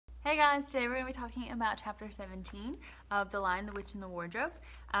Hey guys, today we're going to be talking about chapter 17 of The Lion, the Witch, and the Wardrobe.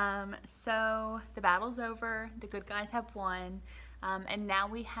 So the battle's over, the good guys have won, and now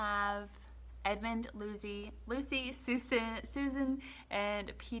we have Edmund, Lucy, Susan,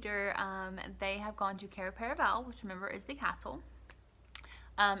 and Peter. They have gone to Cair Paravel, which remember is the castle.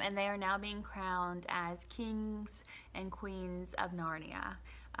 And they are now being crowned as kings and queens of Narnia.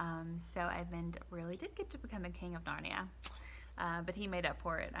 So Edmund really did get to become a king of Narnia. But he made up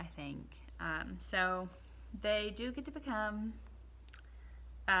for it, I think. So they do get to become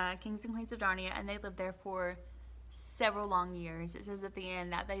kings and queens of Narnia, and they live there for several long years. It says at the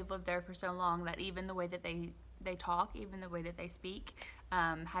end that they've lived there for so long that even the way that they talk, even the way that they speak,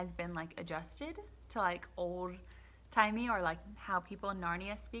 has been like adjusted to like old timey, or like how people in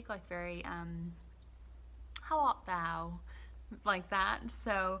Narnia speak, like very how art thou, like that.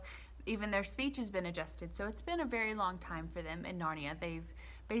 So even their speech has been adjusted. So it's been a very long time for them in Narnia. They've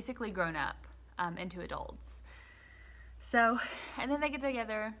basically grown up into adults. So, and then they get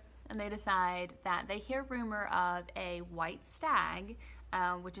together and they decide that they hear rumor of a white stag,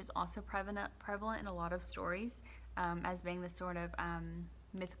 which is also prevalent in a lot of stories, as being the sort of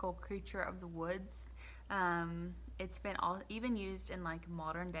mythical creature of the woods. It's been even used in like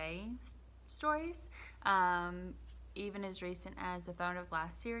modern day stories. Even as recent as the Throne of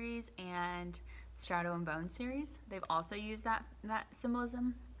Glass series and Shadow and Bone series. They've also used that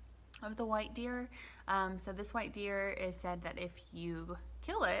symbolism of the white deer. So this white deer is said that if you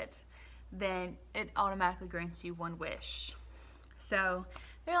kill it, then it automatically grants you one wish. So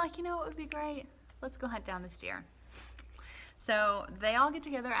they're like, you know what would be great? Let's go hunt down this deer. So they all get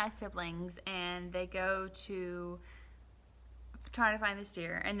together as siblings and they go to try to find this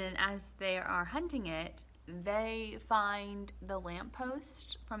deer. And then as they are hunting it, they find the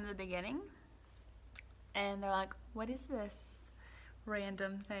lamppost from the beginning and they're like, what is this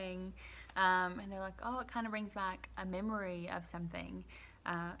random thing? And they're like, oh, it kind of brings back a memory of something.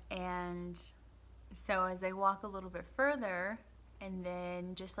 And so as they walk a little bit further, and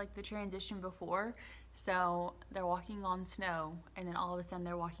then just like the transition before, so they're walking on snow and then all of a sudden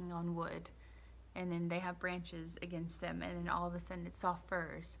they're walking on wood. And then they have branches against them, and then all of a sudden it's soft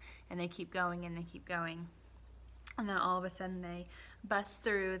furs, and they keep going and they keep going. And then all of a sudden they bust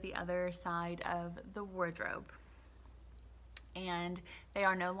through the other side of the wardrobe. And they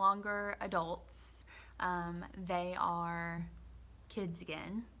are no longer adults. They are kids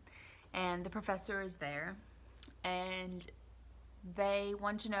again. And the professor is there. And they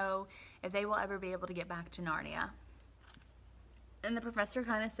want to know if they will ever be able to get back to Narnia. And the professor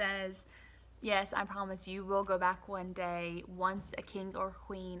kind of says, yes, I promise you will go back one day. Once a king or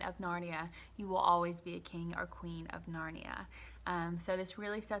queen of Narnia, you will always be a king or queen of Narnia. So this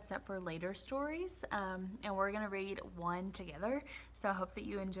really sets up for later stories, and we're going to read one together. So I hope that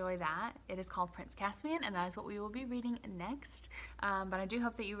you enjoy that. It is called Prince Caspian, and that is what we will be reading next. But I do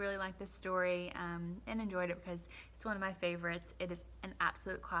hope that you really like this story and enjoyed it, because it's one of my favorites. It is an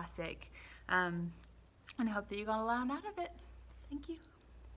absolute classic, and I hope that you got a lot out of it. Thank you.